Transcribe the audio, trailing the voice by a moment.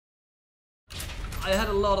I had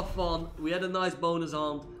a lot of fun. We had a nice bonus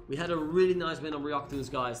on. We had a really nice win on Reactoons,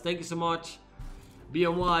 guys. Thank you so much.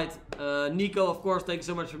 Beyond White. Nico, of course, thank you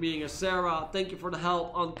so much for being here. Sarah, thank you for the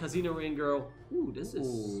help on Casino Ring Girl. Ooh, this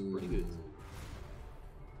is pretty good.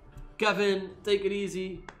 Kevin, take it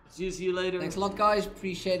easy. See you later. Thanks a lot, guys.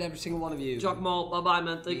 Appreciate every single one of you. Chuck Mall, bye-bye,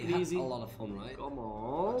 man. Take it easy. A lot of fun, right? Come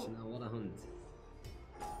on. What a hunt.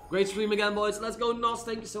 Great stream again, boys. Let's go, Nos.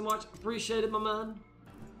 Thank you so much. Appreciate it, my man.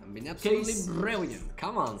 I've been absolutely Case. brilliant.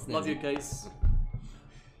 Come on, Snazzy. Love you, Case.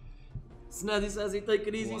 Snazzy says he take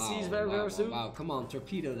it easy. See you very soon. Wow, come on,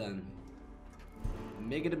 torpedo then.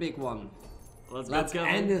 Make it a big one. Let's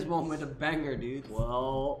end this one with a banger, dude.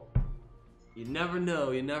 Well, you never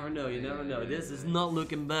know. You never know. You never know. This is not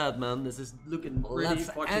looking bad, man. This is looking pretty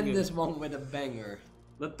fucking good. Let's end this one with a banger.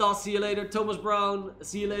 Latas, see you later. Thomas Brown,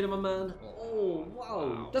 see you later, my man. Oh,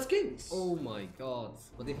 wow. That's Kings. Oh my god.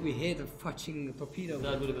 What if we hit a fucking torpedo?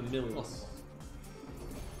 That would have been millions.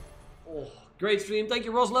 Oh, great stream. Thank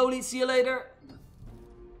you, Ross Lowly. See you later.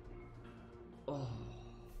 Oh.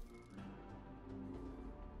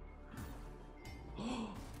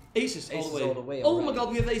 Aces all the way. Oh my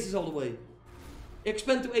god, we have aces all the way.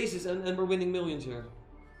 Expand to aces and we're winning millions here.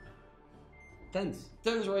 Tens.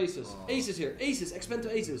 Tens or aces. Oh. Aces here. Aces. Expand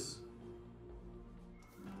to aces.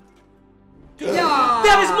 Yeah!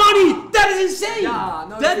 That is money! That is insane! Yeah,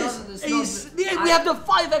 no, that is ace. We have the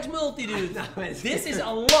 5x multi, dude. This is a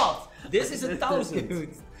lot. This is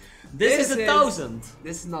 1,000. This is 1,000.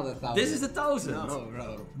 This is not 1,000. This is 1,000. No,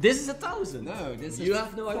 bro. This is 1,000. No, this is you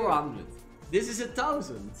have no 400. This is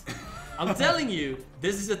 1,000. I'm telling you,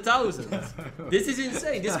 this is 1,000. This is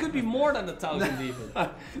insane. This could be more than 1,000 even.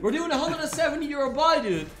 We're doing €170 buy,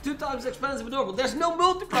 dude. 2 times expensive normal. There's no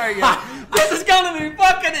multiplier yet. This is gonna be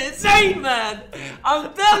fucking insane, man.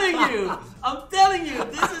 I'm telling you. I'm telling you,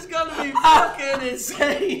 this is gonna be fucking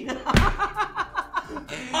insane.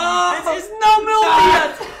 This is no multi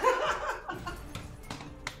yet.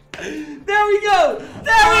 There we go.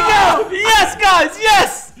 There we go. Yes, guys.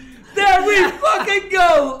 Yes. There we fucking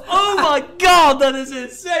go! Oh my god, that is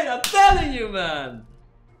insane! I'm telling you, man!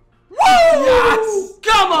 Woo! Yes!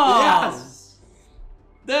 Come on! Yes!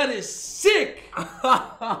 That is sick!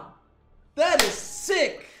 That is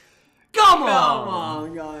sick! Come on! Come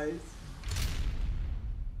on, guys!